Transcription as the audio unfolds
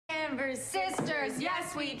Danvers sisters,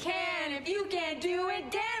 yes we can. If you can't do it,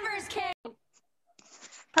 Danvers can.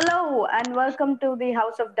 Hello and welcome to the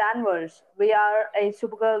House of Danvers. We are a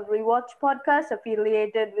Supergirl Rewatch podcast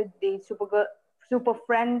affiliated with the Super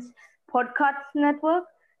Friends podcast network.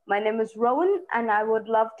 My name is Rowan and I would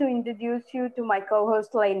love to introduce you to my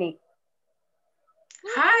co-host Lainey.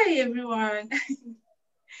 Hi everyone.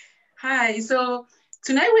 Hi. So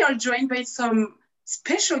tonight we are joined by some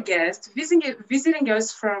special guests visiting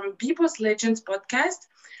us from Bebo's Legends podcast,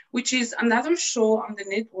 which is another show on the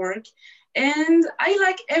network. And I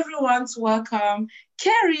like everyone to welcome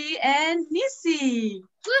Carrie and Nisi.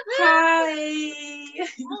 Hi.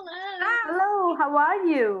 Hello. Hello, how are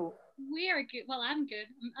you? We are good. Well, I'm good.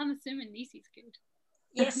 I'm assuming Nisi's good.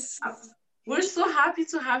 Yes. We're so happy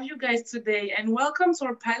to have you guys today and welcome to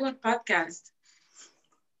our pilot podcast.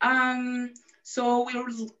 So we're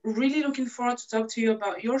really looking forward to talk to you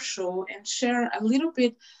about your show and share a little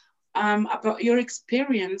bit about your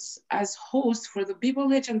experience as host for the Bible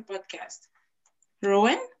Legend podcast.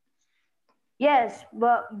 Rowan? Yes,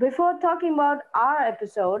 but before talking about our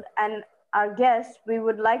episode and our guests, we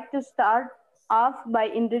would like to start off by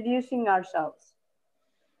introducing ourselves.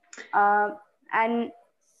 And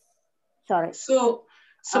sorry. So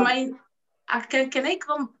Um, my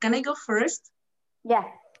can I go first? Yeah.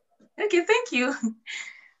 Okay, thank you.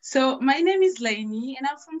 So my name is Lainey and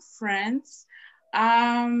I'm from France.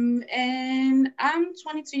 And I'm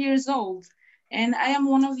 22 years old and I am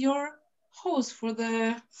one of your hosts for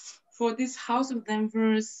this House of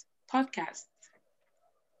Danvers podcast.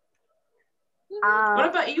 What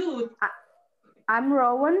about you? I'm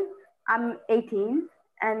Rowan. I'm 18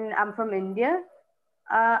 and I'm from India.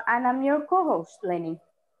 And I'm your co-host, Lenny.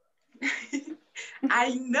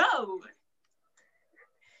 I know.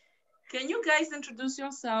 Can you guys introduce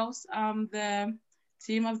yourselves? The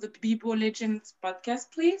team of the Bibo Legends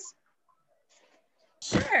podcast, please.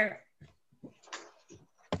 Sure.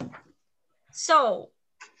 So,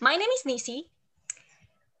 my name is Nisi.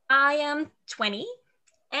 I am 20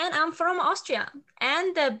 and I'm from Austria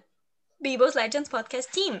and the Bebo's Legends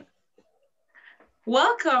podcast team.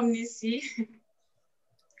 Welcome, Nisi.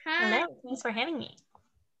 Hi. Hello, thanks for having me.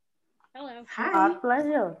 Hello. Hi. Our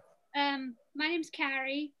pleasure. My name's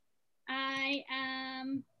Carrie. I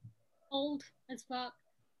am old as fuck.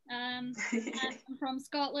 And I'm from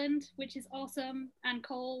Scotland, which is awesome and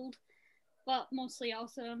cold, but mostly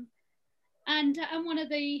awesome. And I'm one of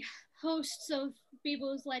the hosts of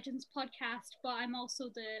Bebo's Legends podcast, but I'm also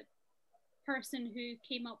the person who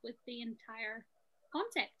came up with the entire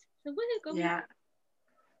concept. So woohoo, go. Yeah.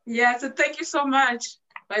 Yeah, so thank you so much,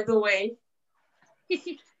 by the way.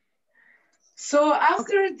 So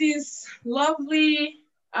after this lovely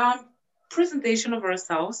presentation of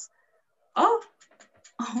ourselves,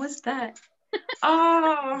 what's that?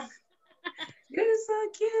 Oh, you're so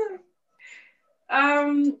cute.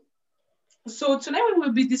 So tonight we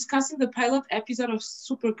will be discussing the pilot episode of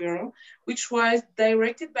Supergirl, which was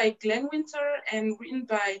directed by Glenn Winter and written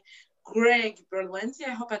by Greg Berlanti.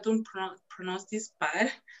 I hope I don't pronounce this bad.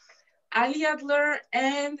 Ali Adler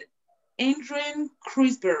and Adrian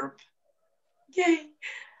Kreuzberg. Yay,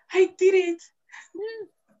 I did it.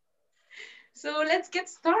 So let's get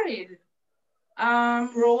started.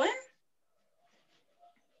 Rowan,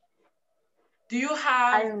 do you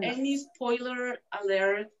have any spoiler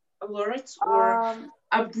alerts or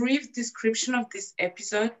a brief description of this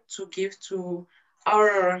episode to give to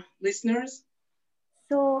our listeners?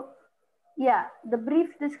 So, yeah, the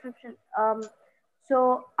brief description.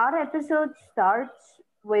 So our episode starts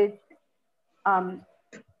with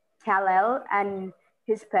Kal-El and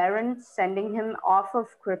his parents sending him off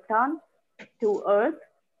of Krypton to Earth,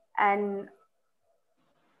 and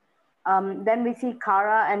then we see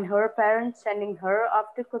Kara and her parents sending her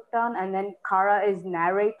off to Krypton, and then Kara is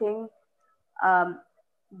narrating the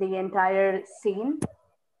entire scene,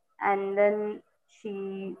 and then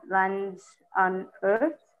she lands on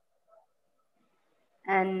Earth,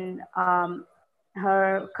 and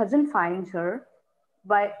her cousin finds her.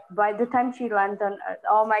 By the time she lands on Earth,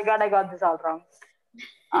 oh my god, I got this all wrong.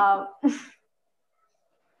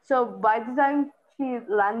 So by the time she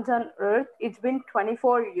lands on Earth, it's been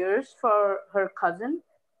 24 years for her cousin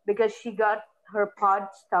because she got her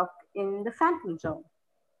pod stuck in the Phantom Zone,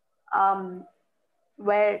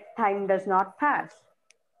 where time does not pass.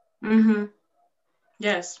 Mm-hmm.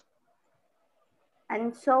 Yes.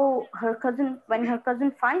 And so when her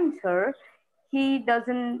cousin finds her, he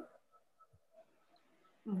doesn't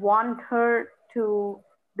want her to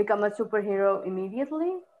become a superhero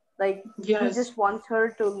immediately. Like, yes. He just wants her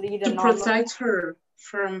to lead a to normal protect her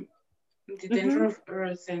from the danger of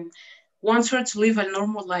Earth and wants her to live a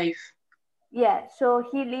normal life. Yeah, so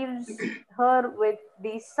he leaves her with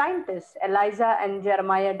these scientists, Eliza and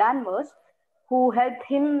Jeremiah Danvers, who help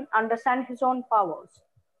him understand his own powers.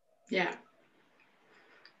 Yeah,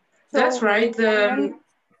 that's So, right. and then,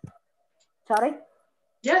 sorry?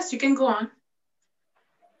 Yes, you can go on.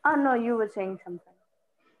 Oh, no, you were saying something.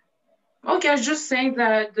 Okay, I was just saying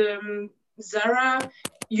that Zara,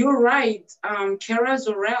 you're right. Kara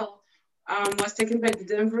Zor-El was taken by the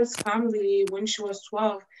Danvers family when she was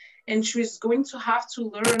 12, and she was going to have to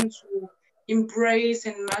learn to embrace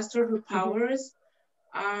and master her powers.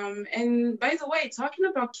 And by the way, talking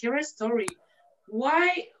about Kara's story,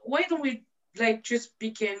 why don't we like just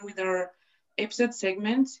begin with our episode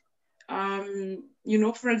segment?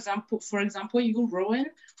 For example, you, Rowan,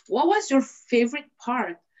 what was your favorite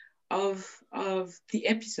part of the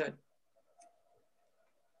episode?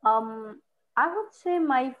 I would say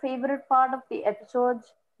my favorite part of the episode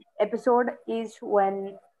is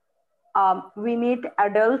when we meet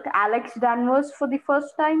adult Alex Danvers for the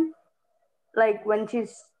first time. Like when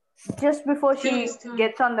she's just before she Still,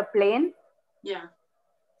 gets on the plane yeah,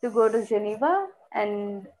 to go to Geneva,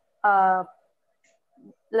 and uh,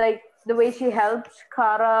 like the way she helps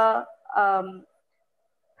Kara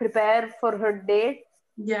prepare for her date,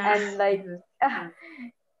 yeah. and like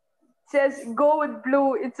says, "Go with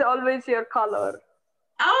blue. It's always your color."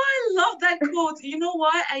 Oh, I love that quote. You know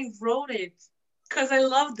why I wrote it? Because I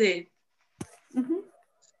loved it. Mhm.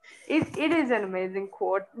 It is an amazing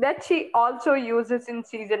quote that she also uses in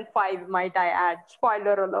season 5, might I add.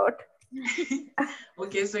 Spoiler alert.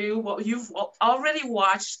 Okay, so you've already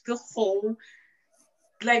watched the whole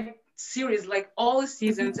like series, like all the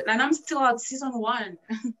seasons, and I'm still at season 1.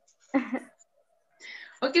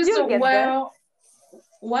 Okay, You'll so get there. well,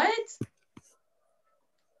 what?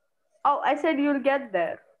 Oh, I said you'll get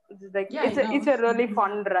there. It's like Yeah, I it's know. a really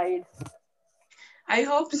fun ride. I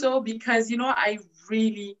hope so because I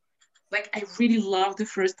really love the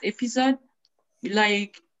first episode.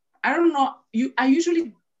 Like I don't know, I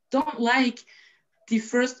usually don't like the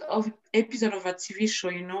first of episode of a TV show,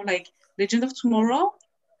 like Legend of Tomorrow.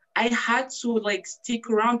 I had to like stick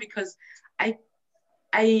around because I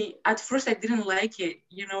I at first I didn't like it,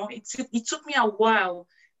 it took me a while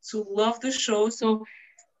to love the show. So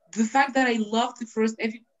the fact that I loved the first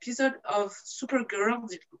episode of Supergirl,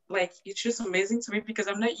 like it's just amazing to me because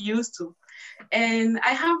I'm not used to. And I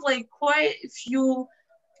have like quite a few,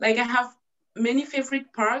 like I have many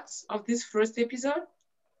favorite parts of this first episode.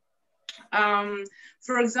 Um,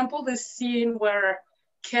 for example, the scene where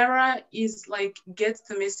Kara is like gets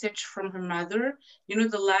the message from her mother.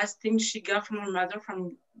 The last thing she got from her mother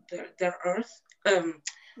from their Earth,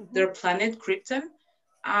 their planet Krypton,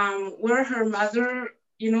 where her mother,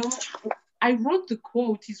 I wrote the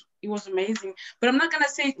quote. It was amazing, but I'm not gonna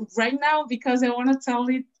say it right now because I want to tell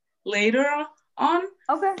it later on.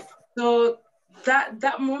 Okay. So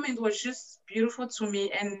that moment was just beautiful to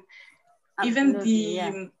me, and even Absolutely,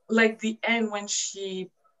 yeah. the end when she,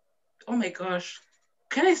 oh my gosh,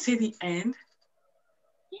 can I say the end?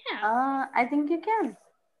 Yeah. I think you can.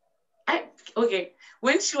 Okay,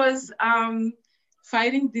 when she was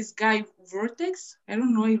fighting this guy Vortex, I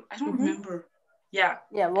don't know, I don't remember. Yeah,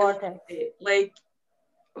 Yeah, I loved Vortex. it.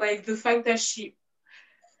 Like the fact that she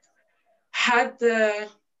had the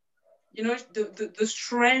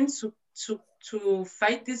strength to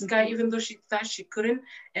fight this guy even though she thought she couldn't,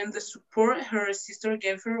 and the support her sister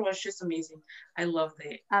gave her was just amazing. I loved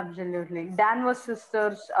it. Absolutely. Danvers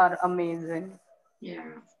sisters are amazing. Yeah.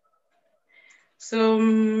 So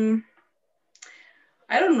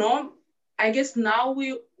I don't know. I guess now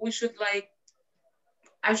we should like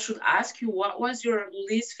I should ask you, what was your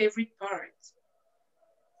least favorite part?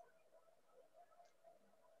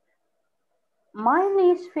 My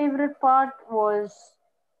least favorite part was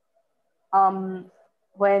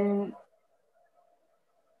when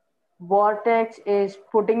Vortex is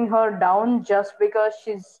putting her down just because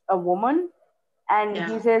she's a woman, and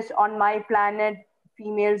he Yeah. says, "On my planet,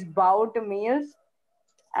 females bow to males,"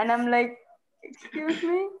 and I'm like, "Excuse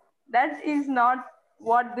me, that is not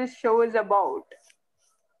what this show is about."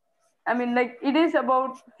 I mean, like, it is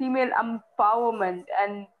about female empowerment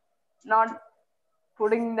and not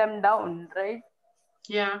putting them down, right?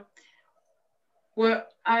 Yeah. Well,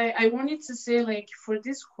 I wanted to say, like, for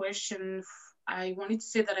this question, I wanted to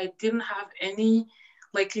say that I didn't have any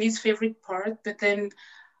like least favorite part, but then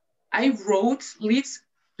I wrote least,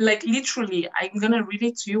 like literally, I'm gonna read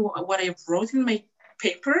it to you what I wrote in my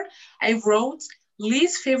paper. I wrote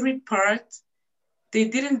least favorite part. They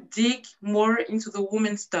didn't dig more into the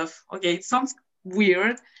woman stuff. Okay, it sounds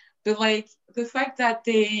weird, but like the fact that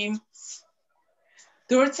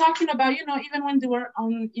they were talking about, even when they were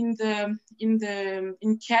in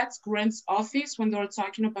Kat Grant's office, when they were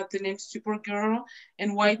talking about the name Supergirl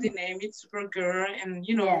and why they named it Supergirl, and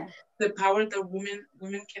the power that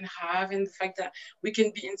women can have, and the fact that we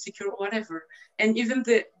can be insecure or whatever. And even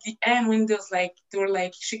the end, when they were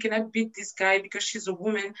like, she cannot beat this guy because she's a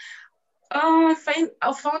woman. I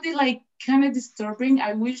found it like kind of disturbing.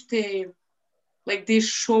 I wish they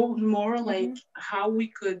showed more like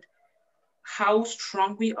how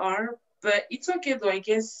strong we are, but it's okay though. I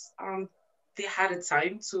guess they had a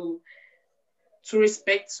time to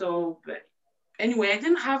respect. So, but anyway, I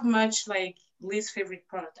didn't have much like least favorite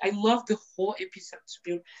part. I love the whole episode,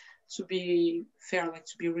 to be fair, like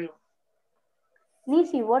to be real.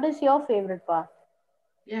 Nisi, what is your favorite part?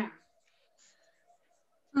 Yeah.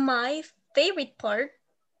 My favorite part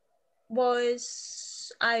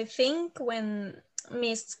was, I think, when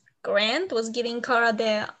Miss Grant was giving Kara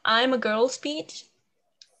the "I'm a girl" speech.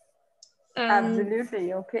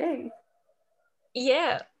 Absolutely, okay.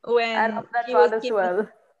 Yeah, when I love that he part was as well.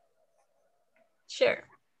 Sure.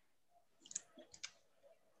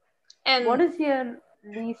 And what is your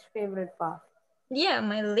least favorite part? Yeah,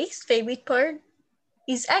 my least favorite part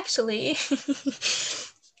is actually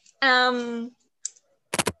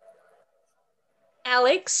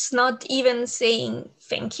Alex not even saying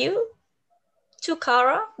thank you to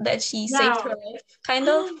Kara that she saved her life, kind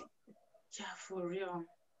of. Yeah, for real.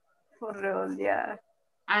 For real, yeah.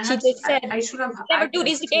 She just said, I should have never do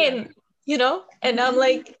this again, And I'm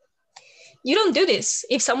like, you don't do this.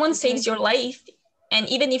 If someone saves your life, and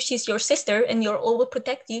even if she's your sister and you're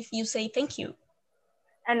overprotective, you say thank you.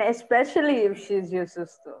 And especially if she's your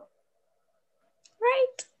sister.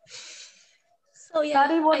 Right. So yeah.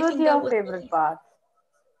 Kari, what was your favorite part?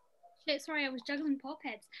 Shit, sorry, I was juggling pop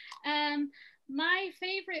heads. My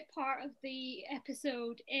favorite part of the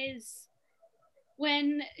episode is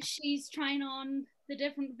when she's trying on the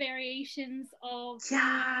different variations of. Yeah,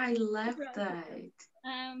 I love that.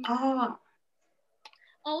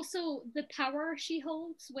 Also, the power she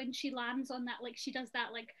holds when she lands on that, like she does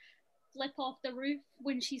that, like flip off the roof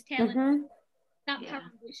when she's telling that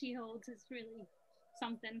power that she holds is really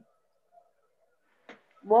something.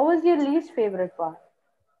 What was your least favorite part?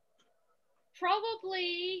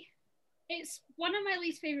 Probably, it's one of my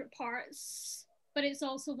least favorite parts, but it's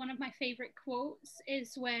also one of my favorite quotes,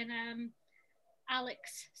 is when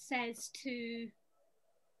Alex says to,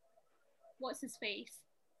 what's his face?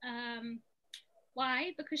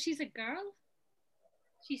 Why? Because she's a girl?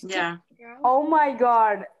 She's a girl. Oh my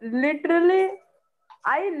god. I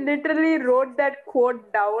literally wrote that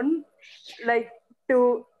quote down, like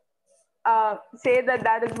to say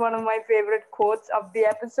that is one of my favorite quotes of the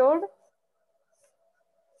episode.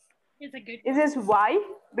 It's a good Is this why?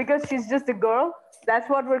 Because she's just a girl? That's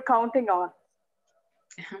what we're counting on.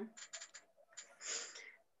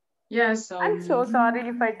 Yes. I'm so sorry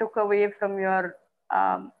if I took away from your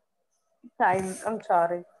time. I'm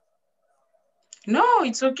sorry. No,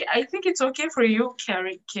 it's okay. I think it's okay for you,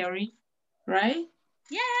 Carrie, right?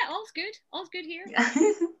 Yeah, all's good. All's good here.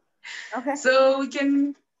 Okay. So we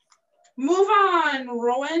can move on,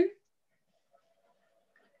 Rowan.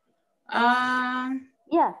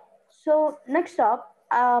 Yeah. So next up,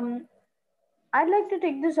 I'd like to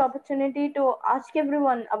take this opportunity to ask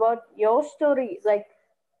everyone about your story. Like,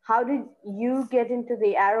 how did you get into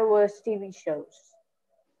the Arrowverse TV shows?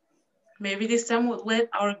 Maybe this time we'll let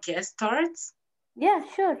our guest start. Yeah,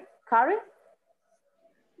 sure. Kari?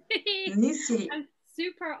 Nisi. I'm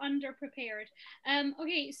super underprepared.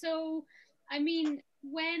 Okay, so I mean,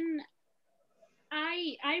 when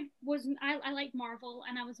I like Marvel,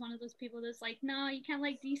 and I was one of those people that's like, no, you can't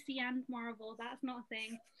like DC and Marvel. That's not a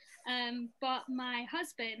thing. But my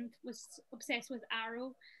husband was obsessed with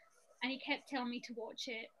Arrow, and he kept telling me to watch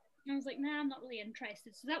it. And I was like, nah, I'm not really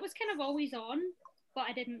interested. So that was kind of always on, but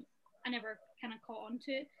I never kind of caught on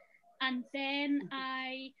to it. And then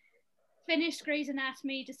I finished Grey's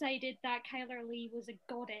Anatomy, decided that Chyler Leigh was a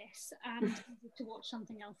goddess, and needed to watch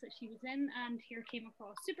something else that she was in. And here came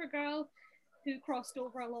across Supergirl, who crossed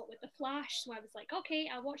over a lot with The Flash. So I was like, okay,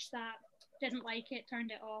 I'll watch that. Didn't like it,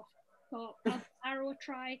 turned it off. Thought, I'll give Arrow a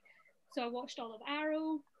try. So I watched all of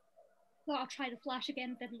Arrow. Thought I'll try The Flash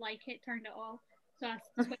again, didn't like it, turned it off. So I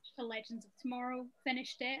switched to Legends of Tomorrow,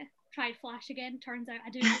 finished it, tried Flash again. Turns out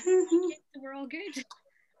I do like it, so we're all good.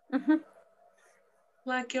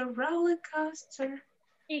 Like a roller coaster.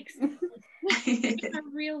 Exactly. It's a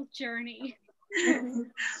real journey.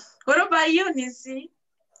 What about you, Nisi?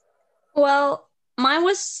 Well, mine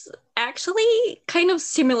was actually kind of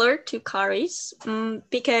similar to Kari's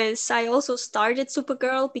because I also started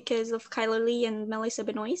Supergirl because of Chyler Leigh and Melissa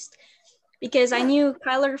Benoist. because I knew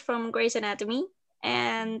Kyler from Grey's Anatomy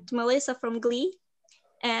and Melissa from Glee,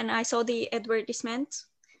 and I saw the advertisement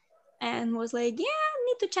and was like, yeah, I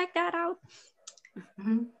need to check that out.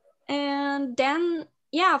 Mhm. And then,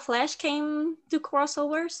 yeah, Flash came to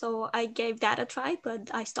crossover, so I gave that a try, but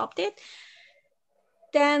I stopped it.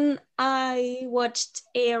 Then I watched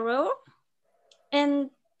Arrow, and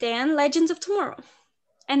then Legends of Tomorrow.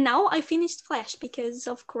 And now I finished Flash because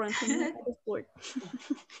of quarantine. I was bored.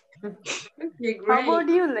 Okay, How about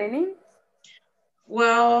great. you, Lenny?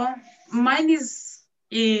 Well, mine is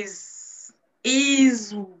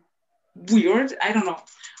weird. I don't know.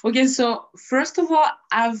 Okay, so first of all,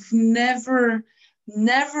 I've never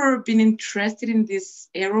been interested in this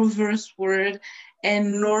Arrowverse world,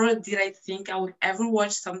 and nor did I think I would ever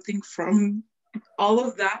watch something from all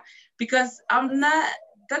of that, because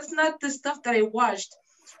that's not the stuff that I watched.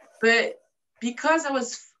 But because I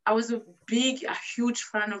was a huge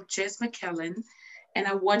fan of Jess McKellen, and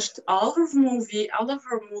I watched all of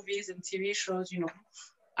her movies and TV shows,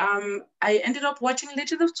 I ended up watching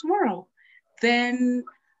Legend of Tomorrow. Then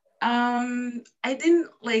I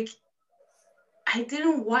didn't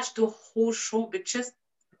watch the whole show, but just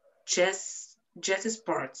Jess's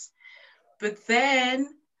parts. But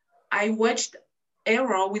then I watched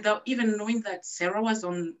Arrow without even knowing that Sarah was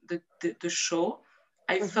on the show.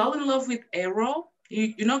 I fell in love with Arrow.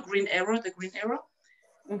 You know Green Arrow, the Green Arrow.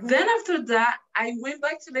 Then after that, I went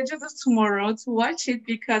back to Legends of Tomorrow to watch it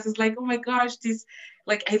because it's like, oh my gosh,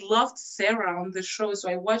 I loved Sarah on the show, so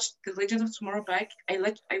I watched the Legends of Tomorrow back. I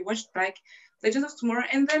watched back Legends of Tomorrow,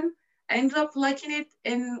 and then I ended up liking it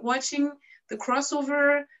and watching the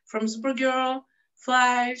crossover from Supergirl,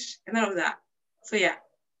 Flash, and all of that. So yeah,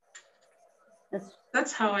 Yes.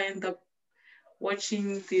 that's how I end up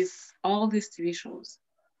watching all these TV shows.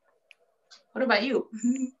 What about you?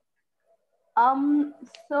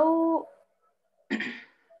 So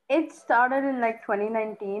it started in like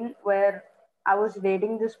 2019 where I was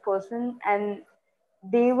dating this person and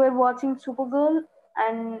they were watching Supergirl,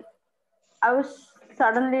 and I was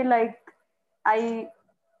suddenly like, I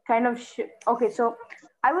kind of okay. So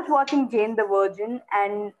I was watching Jane the Virgin,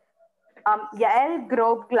 and Yael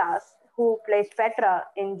Grobeglass, who plays Petra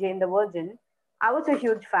in Jane the Virgin, I was a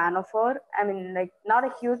huge fan of her. I mean, like not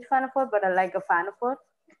a huge fan of her, but like a fan of her.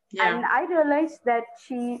 Yeah. And I realized that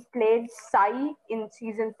she played Sai in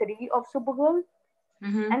season 3 of Supergirl.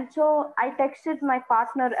 Mm-hmm. And so I texted my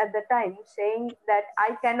partner at the time saying that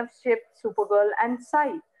I kind of shipped Supergirl and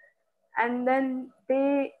Sai. And then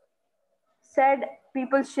they said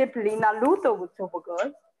people ship Lena Luthor with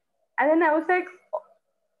Supergirl. And then I was like,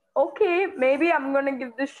 okay, maybe I'm gonna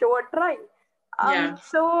give this show a try. Yeah.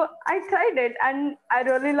 So I tried it and I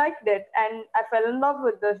really liked it, and I fell in love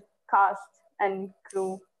with the cast and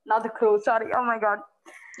crew. Not the crew, sorry. Oh my god,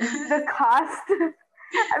 the cast.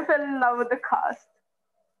 I fell in love with the cast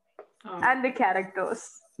Oh, and the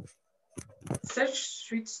characters. such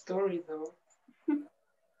sweet story though.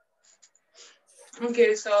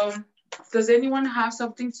 Okay, so does anyone have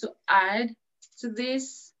something to add to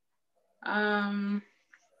this? Um,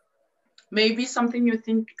 maybe something you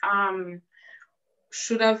think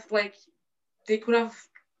should have they could have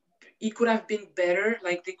it could have been better.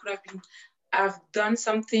 Like they could have done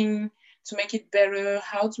something to make it better.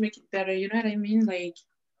 How to make it better? You know what I mean? Like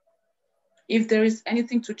if there is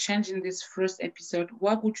anything to change in this first episode,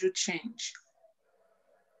 what would you change?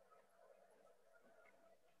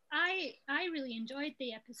 I really enjoyed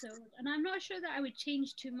the episode, and I'm not sure that I would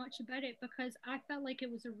change too much about it because I felt like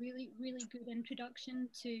it was a really good introduction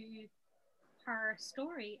to her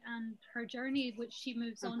story and her journey, which she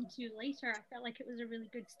moves on to later. I felt like it was a really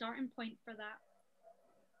good starting point for that.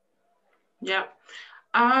 Yeah.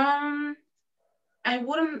 Um, I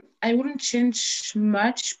wouldn't change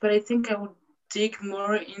much, but I think I would dig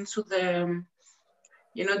more into the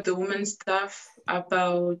woman stuff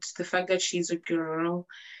about the fact that she's a girl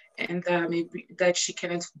and maybe that she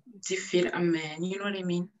cannot defeat a man. You know what I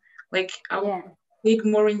mean? Like I would Yeah. dig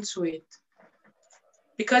more into it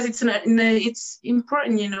because it's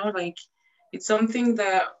important. Like it's something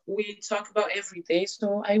that we talk about every day.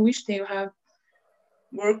 So I wish they have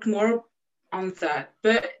worked more on that.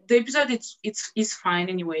 But the episode it's fine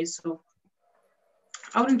anyway. So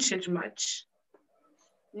I wouldn't change much.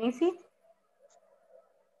 Nisi?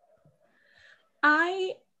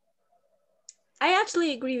 I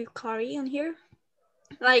actually agree with Kari on here.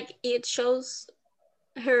 Like it shows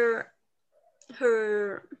her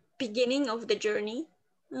beginning of the journey,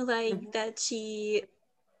 like that she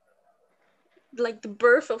like the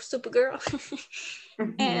birth of Supergirl,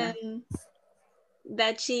 and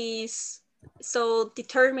that she's so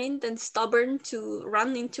determined and stubborn to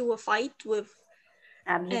run into a fight with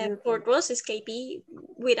Ford Ross KP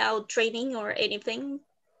without training or anything,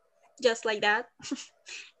 just like that.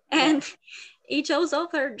 And it shows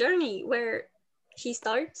off her journey, where she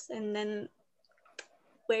starts and then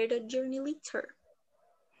where the journey leads her.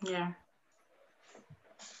 Yeah.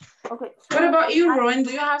 Okay. So what about you, Rowan?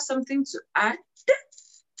 Do you have something to add?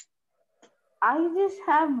 I just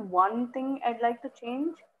have one thing I'd like to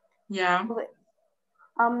change. Yeah. Okay.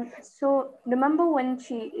 So remember when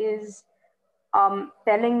she is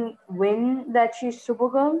telling Win that she's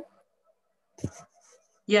Supergirl?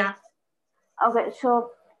 Yeah. Okay,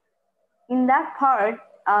 so in that part,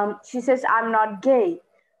 she says, "I'm not gay,"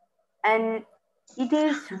 and it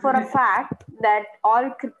is for a fact that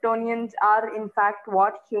all Kryptonians are in fact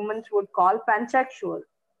what humans would call pansexual.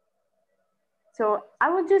 So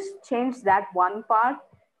I would just change that one part.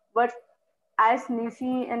 But as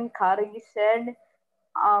Nisi and Kari said,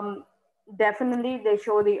 definitely they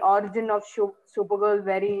show the origin of Supergirl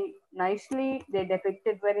very nicely. They depict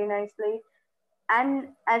it very nicely. And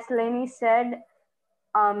as Lenny said,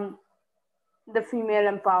 the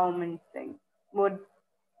female empowerment thing would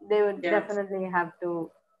definitely have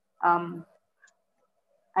to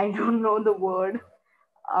I don't know the word,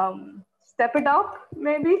 step it up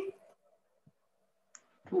maybe.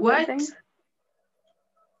 What?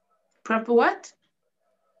 Proper what?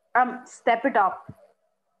 Step it up.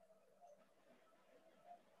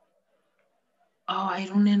 Oh, I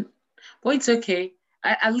don't know. Well, it's okay.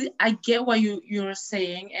 I get what you're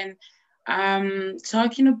saying, and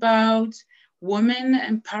talking about women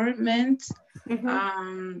empowerment.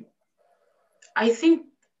 I think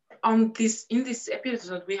in this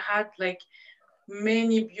episode we had like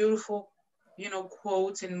many beautiful,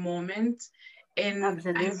 quotes and moments, and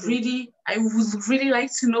Absolutely. I would really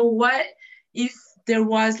like to know what if there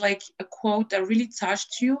was like a quote that really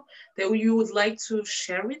touched you that you would like to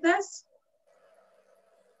share with us.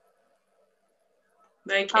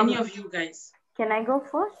 Like any of you guys. Can I go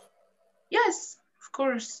first? Yes, of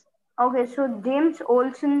course. Okay, so James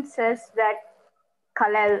Olsen says that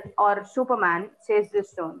Kal-El or Superman says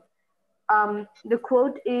this tone. The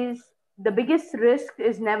quote is, "The biggest risk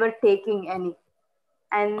is never taking any."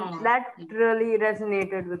 And that really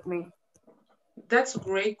resonated with me. That's a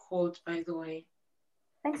great quote, by the way.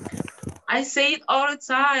 Thanks. I say it all the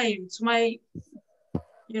time to my,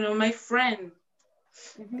 my friend,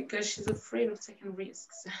 because she's afraid of taking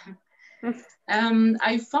risks.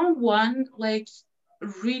 I found one like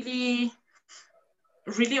really,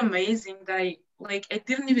 really amazing that I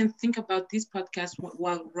didn't even think about this podcast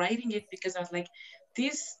while writing it, because I was like,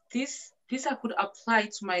 this I could apply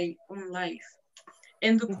to my own life.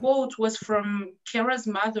 And the quote was from Kara's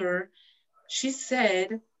mother. She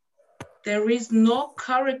said, "There is no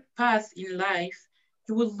correct path in life.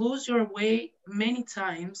 You will lose your way many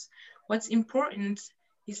times. What's important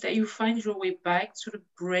is that you find your way back to the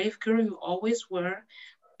brave girl you always were.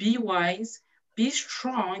 Be wise, be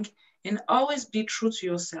strong, and always be true to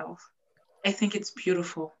yourself." I think it's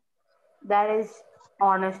beautiful. That is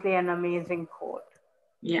honestly an amazing quote.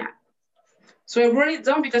 Yeah. So I wrote it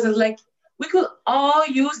down because I was like, we could all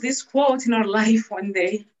use this quote in our life one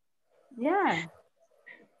day. Yeah.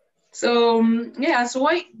 So yeah, so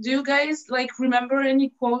why do you guys like remember any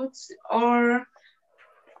quotes or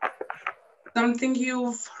something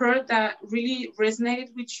you've heard that really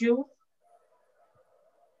resonated with you?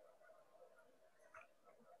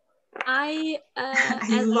 I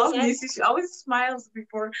love this. She always smiles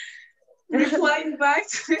before replying back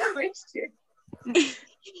to the question.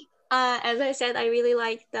 As I said, I really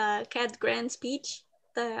like the Cat Grant speech.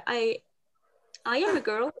 I am a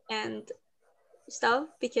girl and stuff,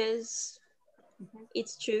 because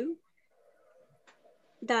it's true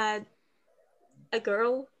that a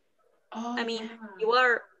girl, you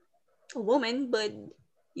are a woman, but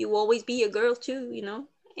you will always be a girl too,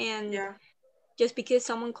 and just because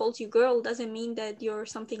someone calls you girl doesn't mean that you're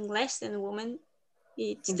something less than a woman.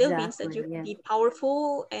 It still means that you can be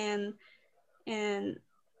powerful and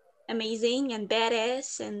amazing and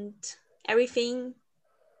badass and everything.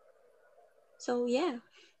 So yeah,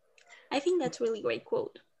 I think that's a really great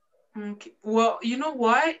quote. Okay. Well, you know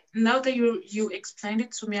what? Now that you explained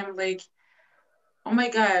it to me, I'm like, oh my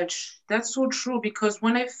gosh, that's so true. Because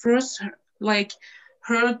when I first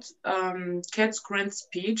heard Cat Grant's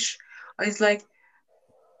speech, I was like,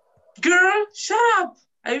 girl, shut up.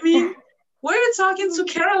 I mean, why are you talking to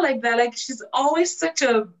Kara like that? Like, she's always such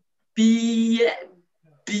a B-A.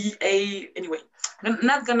 Anyway, I'm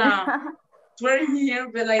not gonna swear in here,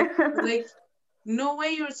 but like, no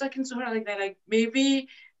way you're talking to her like that. Like, maybe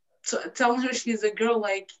telling her she's a girl,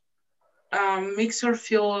 like, makes her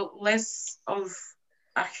feel less of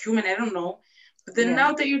a human. I don't know. But then Yeah.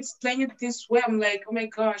 now that you explain it this way, I'm like, oh my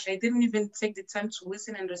gosh, I didn't even take the time to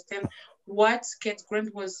listen and understand what Kate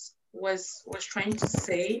Grant was trying to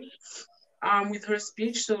say with her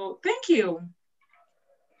speech. So thank you.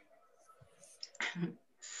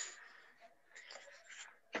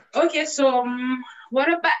 Okay, so what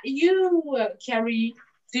about you, Carrie?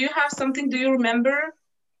 Do you have something? Do you remember?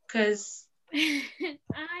 Because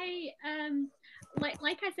I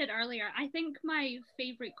like I said earlier, I think my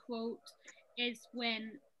favorite quote is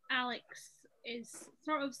when Alex is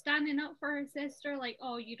sort of standing up for her sister, like,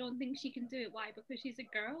 oh, you don't think she can do it? Why? Because she's a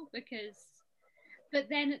girl? But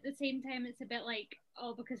then at the same time, it's a bit like,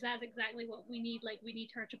 oh, because that's exactly what we need. Like, we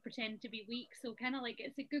need her to pretend to be weak. So kind of like,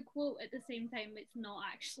 it's a good quote. At the same time, it's not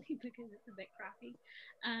actually, because it's a bit crappy.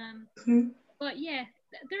 But yeah,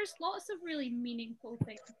 there's lots of really meaningful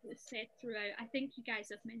things that's said throughout. I think you guys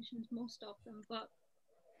have mentioned most of them, but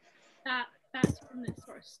that's one that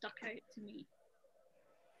sort of stuck out to me.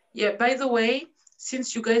 yeah, by the way,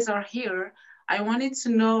 since you guys are here, I wanted to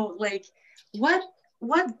know, like, what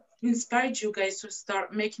inspired you guys to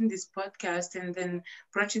start making this podcast and then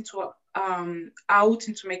branch into out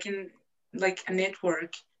into making like a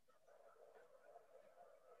network?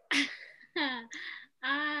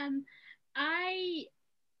 I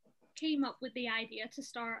came up with the idea to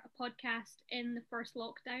start a podcast in the first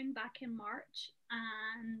lockdown back in March,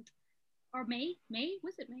 or May.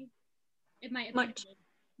 Was it May? It might have been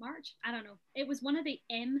March. I don't know. It was one of the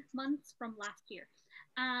M months from last year,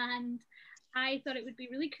 and I thought it would be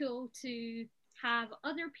really cool to have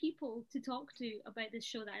other people to talk to about this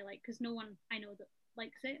show that I like, because no one I know that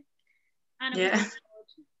likes it. And it was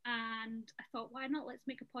good. And I thought, why not? Let's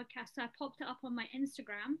make a podcast. So I popped it up on my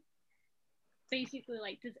Instagram. Basically,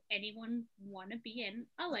 like, does anyone want to be in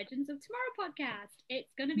a Legends of Tomorrow podcast?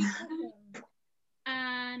 It's gonna be awesome.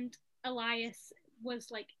 And Elias was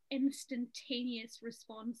like instantaneous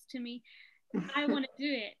response to me. I want to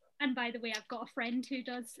do it. And by the way, I've got a friend who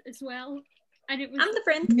does as well. And it was I'm the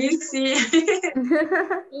friend. Missy.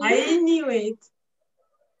 I knew it.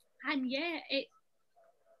 And yeah,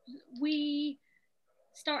 we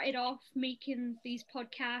started off making these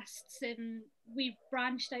podcasts, and we've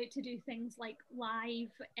branched out to do things like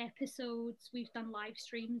live episodes. We've done live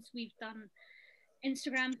streams. We've done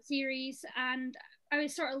Instagram series, and I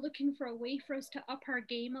was sort of looking for a way for us to up our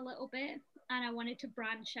game a little bit, and I wanted to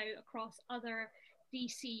branch out across other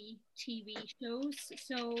DC TV shows.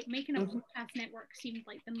 So making a podcast network seemed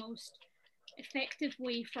like the most effective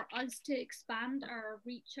way for us to expand our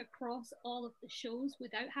reach across all of the shows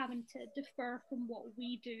without having to defer from what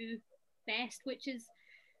we do best, which is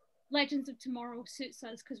Legends of Tomorrow suits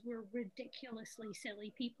us because we're ridiculously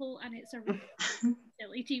silly people, and it's a ridiculously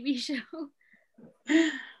silly TV show.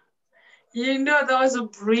 You know, that was a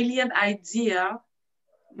brilliant idea.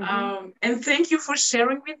 And thank you for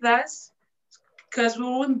sharing with us, because we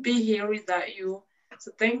wouldn't be here without you.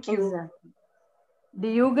 So thank you. Exactly. Do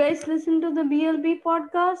you guys listen to the BLB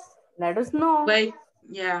podcast? Let us know. Like,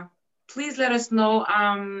 yeah, please let us know.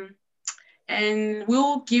 And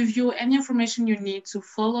we'll give you any information you need to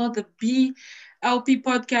follow the BLP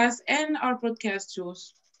podcast and our podcast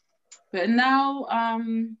shows. But now,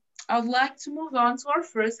 I would like to move on to our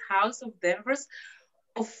first House of Danvers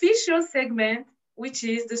official segment, which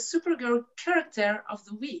is the Supergirl character of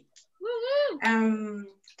the week. Woo-hoo!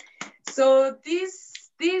 So this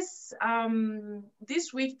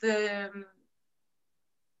week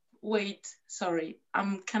sorry,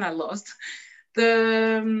 I'm kind of lost.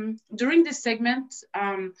 During this segment,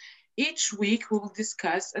 each week we will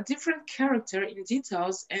discuss a different character in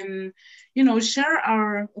details and, you know, share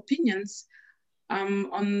our opinions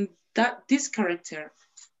on this character.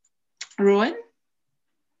 Rowan?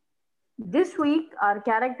 This week, our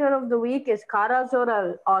character of the week is Kara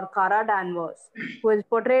Zor-El, or Kara Danvers, who is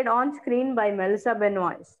portrayed on screen by Melissa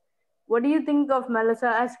Benoist. What do you think of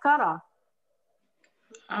Melissa as Kara?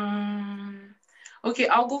 Okay,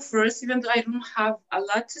 I'll go first, even though I don't have a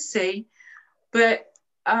lot to say. But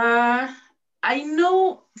I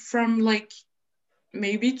know from like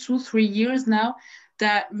maybe 2-3 years now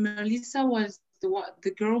that Melissa was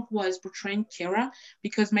the girl who was portraying Kara,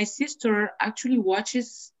 because my sister actually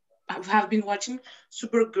have been watching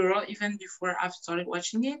Supergirl even before I've started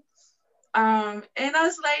watching it. And I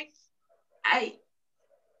was like, I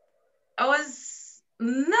was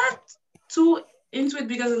not too into it,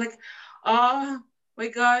 because I was like, oh my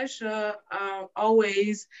gosh, there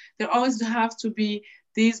always have to be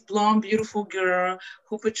this blonde, beautiful girl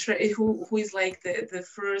who is like the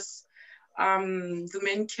first, the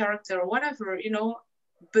main character or whatever, you know.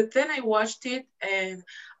 But then I watched it, and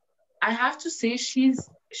I have to say she's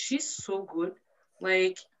so good.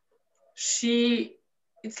 Like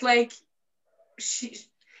it's like she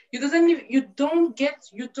you don't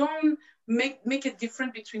make a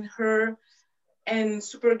difference between her and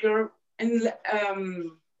Supergirl. And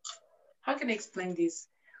how can I explain this?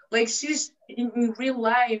 Like she's in real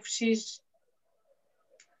life, she's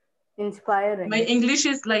inspiring. my English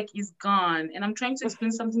is gone, and I'm trying to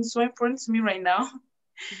explain something so important to me right now.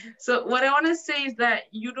 So what I want to say is that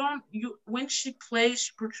when she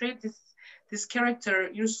portrayed this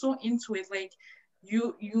character, you're so into it. Like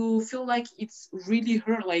you feel like it's really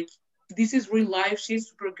her. Like this is real life.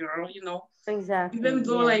 She's Supergirl, you know. Exactly. Even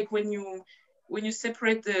though like when you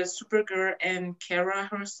separate the Supergirl and Kara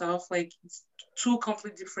herself, like it's two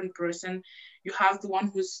completely different person. You have the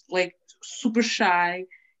one who's like super shy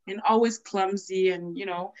and always clumsy, and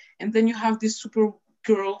and then you have this super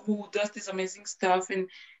girl who does this amazing stuff, and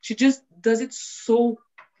she just does it so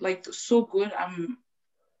good. I'm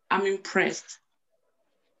impressed.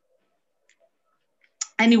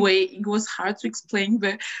 Anyway, it was hard to explain,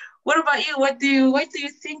 but what about you? What do you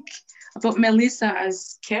think about Melissa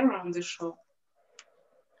as Kara on the show?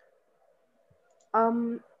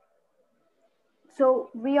 So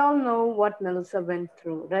we all know what Melissa went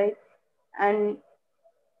through, right? And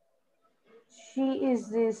she is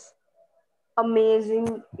this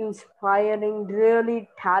amazing, inspiring, really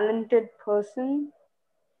talented person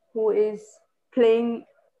who is playing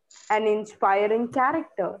an inspiring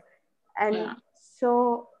character. And Yeah.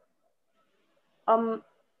 so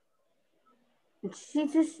she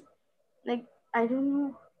just, like, I don't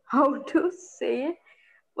know how to say it,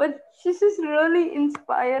 but she's just really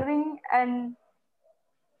inspiring and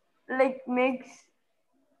like makes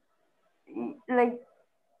like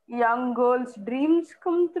young girls' dreams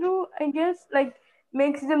come through, I guess. Like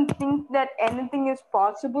makes them think that anything is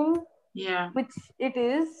possible. Yeah. Which it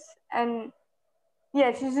is. And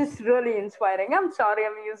yeah, she's just really inspiring. I'm sorry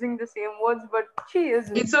I'm using the same words, but she is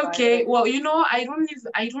inspiring. It's okay. Well, I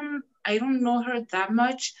don't know her that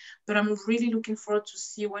much, but I'm really looking forward to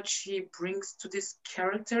see what she brings to this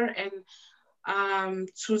character, and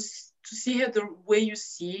to see her the way you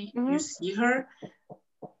see her.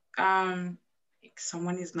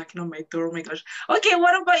 Someone is knocking on my door. Oh my gosh. Okay,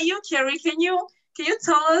 what about you, Carrie? Can you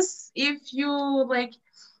tell us if you like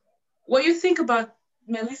what you think about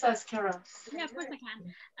Melissa's Kara? Yeah, of course I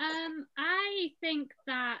can. I think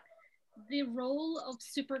that the role of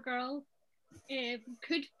Supergirl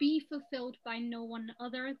could be fulfilled by no one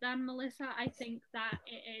other than Melissa. I think that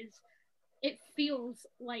it feels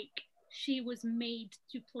like she was made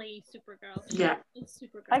to play Supergirl. Yeah.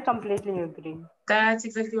 Supergirl. I completely agree. That's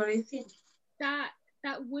exactly what I think. That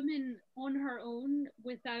woman on her own,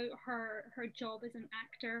 without her job as an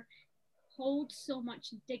actor, holds so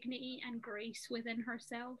much dignity and grace within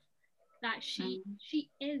herself that she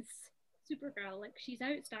is Supergirl. Like she's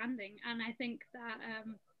outstanding, and I think that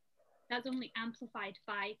that's only amplified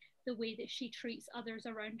by the way that she treats others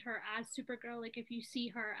around her as Supergirl. Like if you see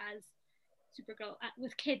her as Supergirl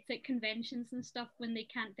with kids at conventions and stuff, when they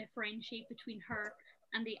can't differentiate between her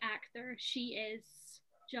and the actor, she is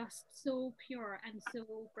just so pure and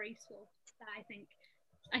so graceful that I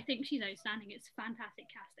think she's outstanding. It's fantastic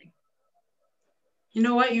casting. You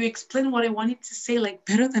know what? You explained what I wanted to say like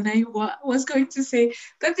better than I was going to say.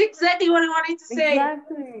 That's exactly what I wanted to say.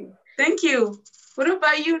 Exactly. Thank you. What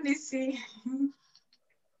about you, Nisi?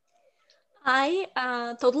 I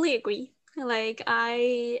totally agree. Like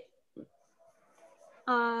I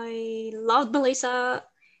loved Melissa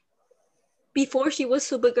before she was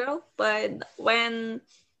Supergirl, but when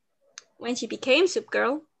she became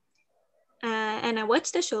Supergirl, and I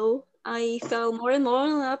watched the show, I fell more and more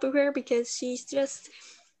in love with her because she's just,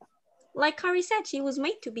 like Kari said, she was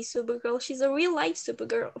made to be Supergirl. She's a real life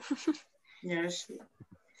Supergirl. Yeah, she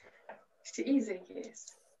is, I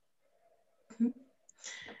guess.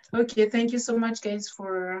 Okay, thank you so much, guys,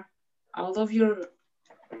 for all of your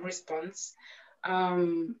response.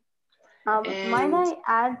 Might I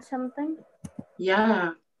add something?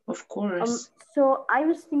 Yeah, of course. So I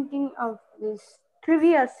was thinking of this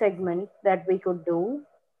trivia segment that we could do,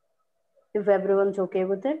 if everyone's okay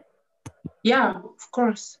with it. Yeah, of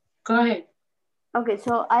course. Go ahead. Okay,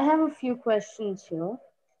 so I have a few questions here.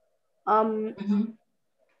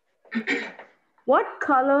 What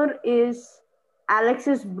color is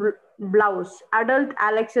Alex's blouse, adult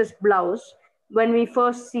Alex's blouse, when we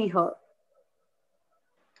first see her?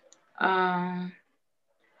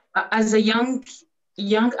 As a young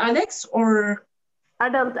Alex or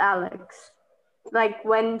adult Alex, like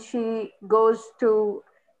when she goes to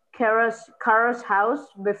Kara's house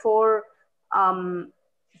before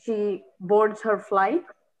she boards her flight.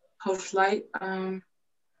 How fly?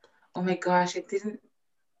 Oh my gosh, I didn't.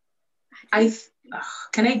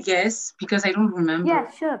 Can I guess? Because I don't remember.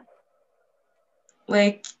 Yeah, sure.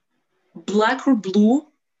 Like black or blue?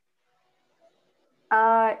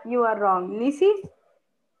 You are wrong. Nisi?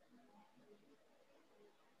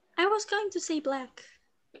 I was going to say black.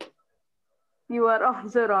 You are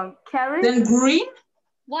also wrong. Carrie? Then green?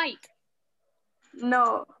 White.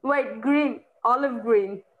 No, wait, green. Olive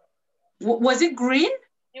green. Was it green?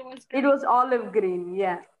 It was It was olive green,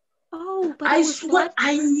 yeah. Oh, but I it was swear, black.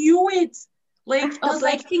 I knew it. Like I The was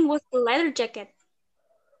black like, thing was the leather jacket.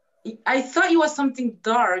 I thought it was something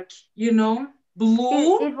dark, you know,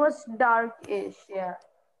 blue. It was darkish, yeah.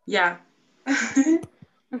 Yeah.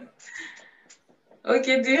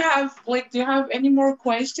 Okay. Do you have any more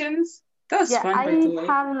questions? That was Yeah, fun, by the way.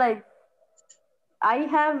 I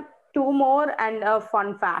have two more and a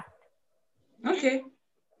fun fact. Okay.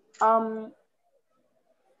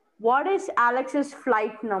 What is Alex's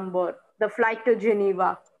flight number? The flight to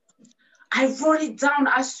Geneva. I wrote it down.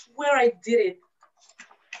 I swear I did it.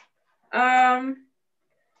 Oh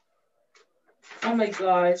my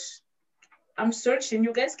gosh. I'm searching.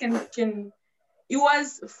 You guys can it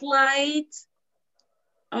was flight.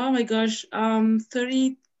 Oh my gosh.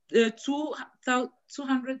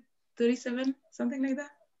 237, something like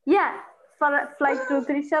that. Yeah, for flight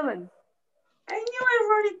 237. I knew I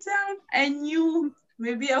wrote it down. I knew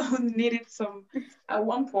maybe I would need it some at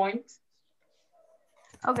one point.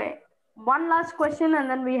 Okay, one last question and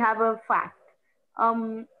then we have a fact.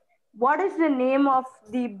 What is the name of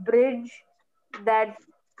the bridge that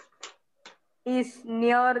is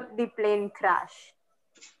near the plane crash?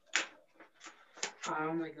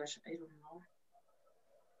 Oh my gosh, I don't know.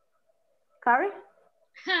 Kari?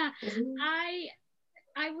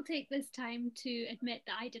 I will take this time to admit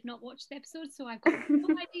that I did not watch the episode, so I've got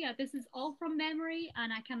no idea. This is all from memory,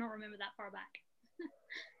 and I cannot remember that far back.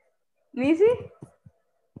 Nisi?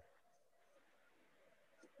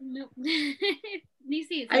 Nope.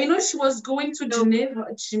 Nisi is. I know she was going to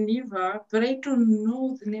Geneva, but I don't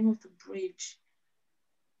know the name of the bridge.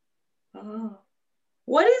 Oh.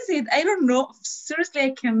 What is it? I don't know. Seriously, I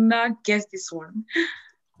cannot guess this one.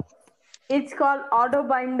 It's called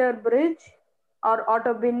Autobinder Bridge or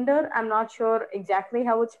Autobinder. I'm not sure exactly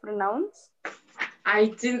how it's pronounced. I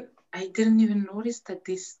didn't even notice that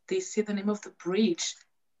they say the name of the bridge.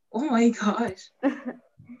 Oh my gosh.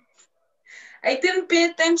 I didn't pay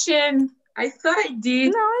attention. I thought I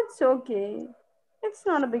did. No, it's okay. It's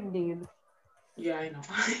not a big deal. Yeah, I know.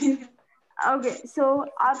 Okay, so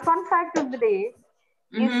our fun fact of the day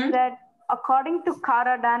is that according to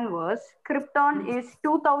Kara Danvers, Krypton is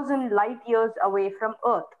 2,000 light years away from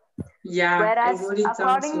Earth. Yeah, whereas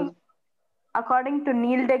according to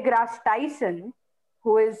Neil deGrasse Tyson,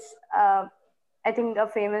 who is I think a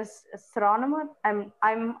famous astronomer,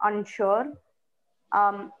 I'm unsure,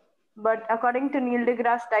 but according to Neil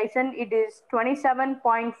deGrasse Tyson, it is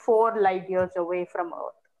 27.4 light years away from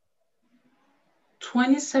Earth.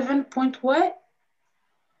 27 point what?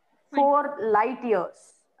 4 light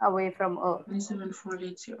years away from Earth. 27.4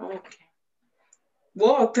 light years. Okay.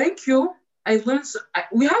 Whoa, thank you. I learned.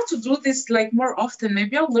 We have to do this like more often.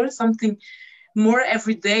 Maybe I'll learn something more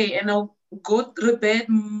every day, and I'll go to bed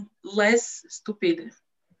less stupid.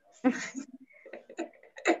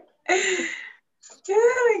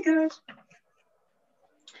 Oh my gosh.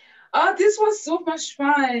 Oh, this was so much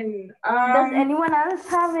fun. Does anyone else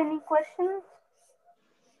have any questions?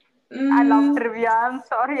 I love trivia. I'm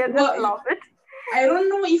sorry, I just love it. I don't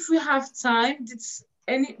know if we have time.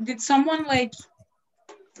 Did someone like?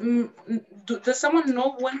 Does someone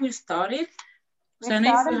know when we started? We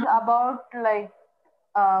started about like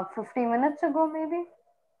 50 minutes ago, maybe.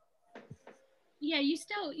 Yeah, you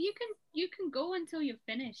can go until you're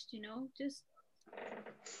finished. You know, just.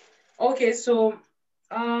 Okay, so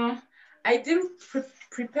I didn't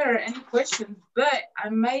prepare any questions, but I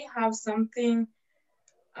may have something.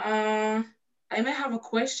 I may have a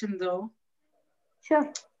question though.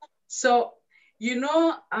 Sure. So, you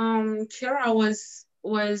know, Kara was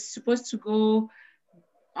supposed to go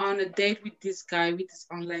on a date with this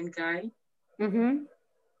online guy.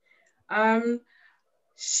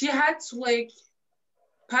 She had to like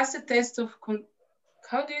pass a test of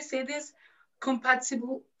how do you say this?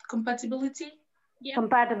 Compatibility? Yeah.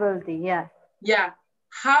 Compatibility, yeah. Yeah.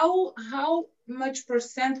 How much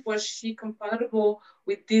percent was she compatible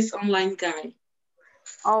with this online guy?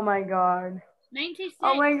 Oh my god. 96.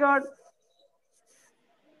 Oh my god.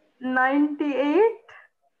 98?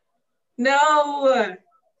 No.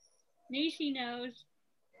 Nishi knows.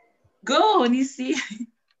 Go, Nisi.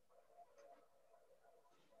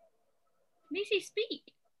 Nishi,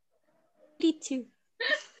 speak. 82.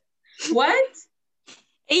 What?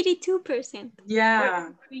 82%. Yeah.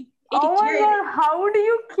 82. Oh my Yeah. god, how do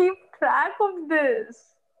you keep track of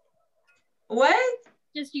this? What?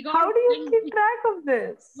 Just you got. How do you keep track of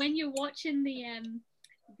this? When you're watching the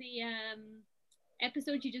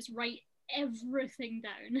episode, you just write everything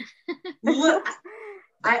down. Look,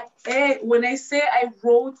 when I say I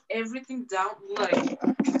wrote everything down, like,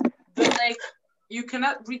 but like you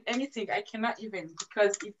cannot read anything. I cannot even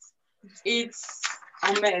because it's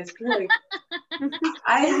a mess. Look,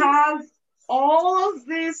 I have all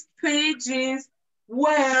these pages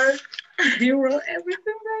where you wrote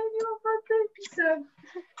everything I knew about the episode.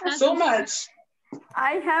 So much.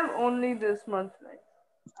 I have only this much,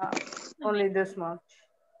 only this much.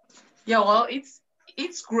 Yeah, well, it's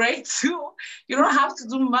great too. You don't have to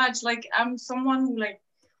do much. Like I'm someone who like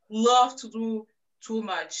love to do too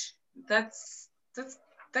much. That's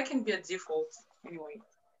that can be a default anyway.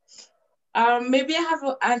 Maybe I have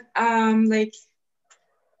like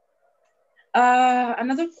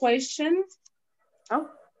another question. Oh.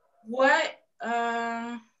 What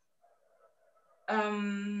um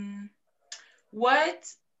what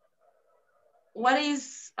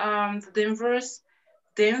is Denver's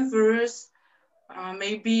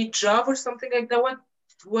maybe job or something like that?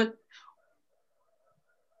 What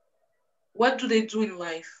what do they do in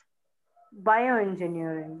life?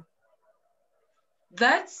 Bioengineering.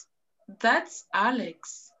 That's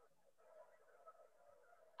Alex.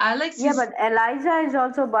 Alex Yeah, is but Eliza is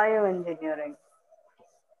also bioengineering.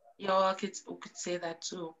 yeah, we could say that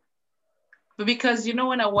too. But because you know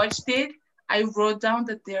when I watched it, I wrote down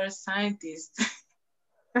that they are scientists.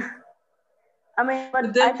 I mean, but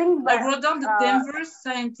But then I think I wrote down the Denver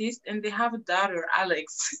scientist and they have a daughter,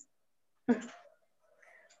 Alex.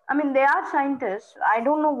 I mean, they are scientists. I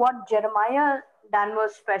don't know what Jeremiah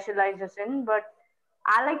Danvers specializes in, but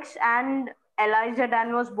Alex and Eliza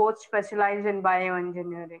Danvers both specialize in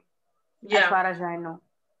bioengineering, as Yeah. far as I know.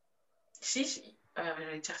 She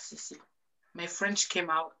just my French came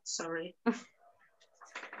out. Sorry. Okay,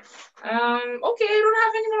 I don't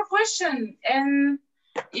have any more question. And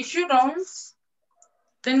if you don't,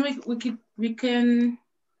 then we can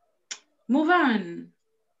move on.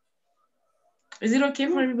 Is it okay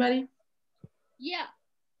for everybody? Yeah.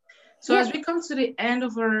 So as we come to the end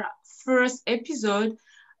of our first episode,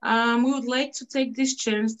 we would like to take this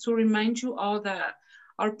chance to remind you all that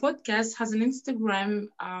our podcast has an Instagram,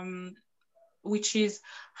 which is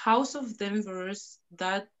House of Denver's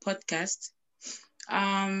podcast.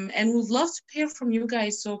 And we'd love to hear from you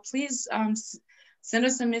guys. So please send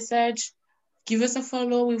us a message, give us a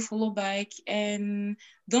follow, we'll follow back. And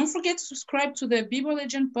don't forget to subscribe to the Bibo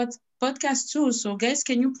Legend podcast too. So guys,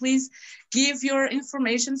 can you please give your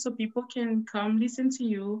information so people can come listen to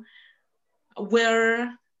you?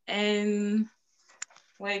 Where and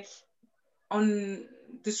like on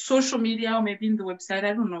the social media or maybe in the website,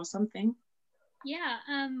 I don't know, something. Yeah,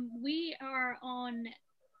 we are on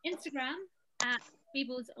Instagram at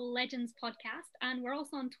Bibo's Legends Podcast, and we're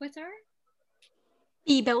also on Twitter.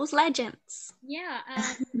 Bibo's Legends. Yeah,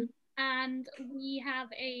 and we have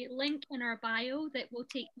a link in our bio that will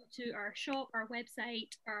take you to our shop, our website,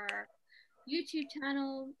 our YouTube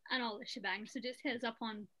channel, and all the shebang. So just hit us up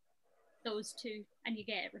on those two, and you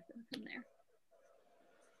get everything from there.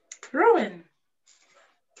 Rowan.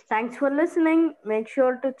 Thanks for listening. Make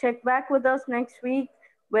sure to check back with us next week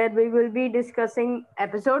where we will be discussing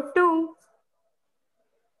episode 2.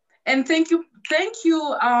 And thank you,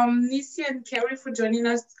 Nisi and Carrie for joining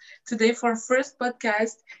us today for our first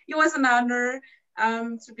podcast. It was an honor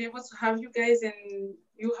to be able to have you guys and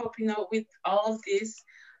you helping out with all of this.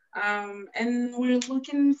 And we're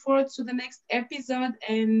looking forward to the next episode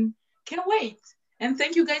and can't wait. And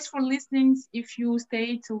thank you guys for listening if you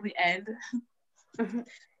stay till the end.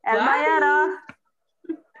 Elmayara.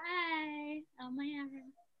 Bye. Elmayara.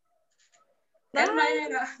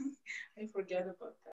 Elmayara. I forget about that.